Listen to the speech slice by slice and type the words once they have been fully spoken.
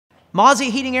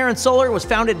Mauzy Heating, Air, and Solar was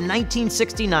founded in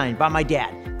 1969 by my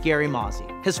dad, Gary Mauzy.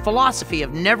 His philosophy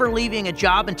of never leaving a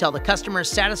job until the customer is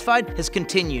satisfied has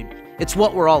continued. It's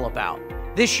what we're all about.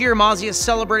 This year, Mauzy is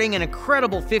celebrating an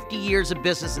incredible 50 years of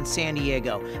business in San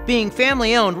Diego. Being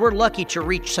family-owned, we're lucky to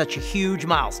reach such a huge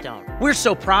milestone. We're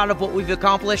so proud of what we've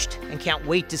accomplished and can't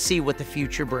wait to see what the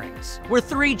future brings. We're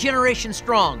 3 generations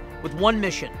strong with one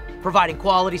mission, providing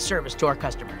quality service to our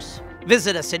customers.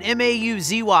 Visit us at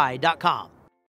mauzy.com.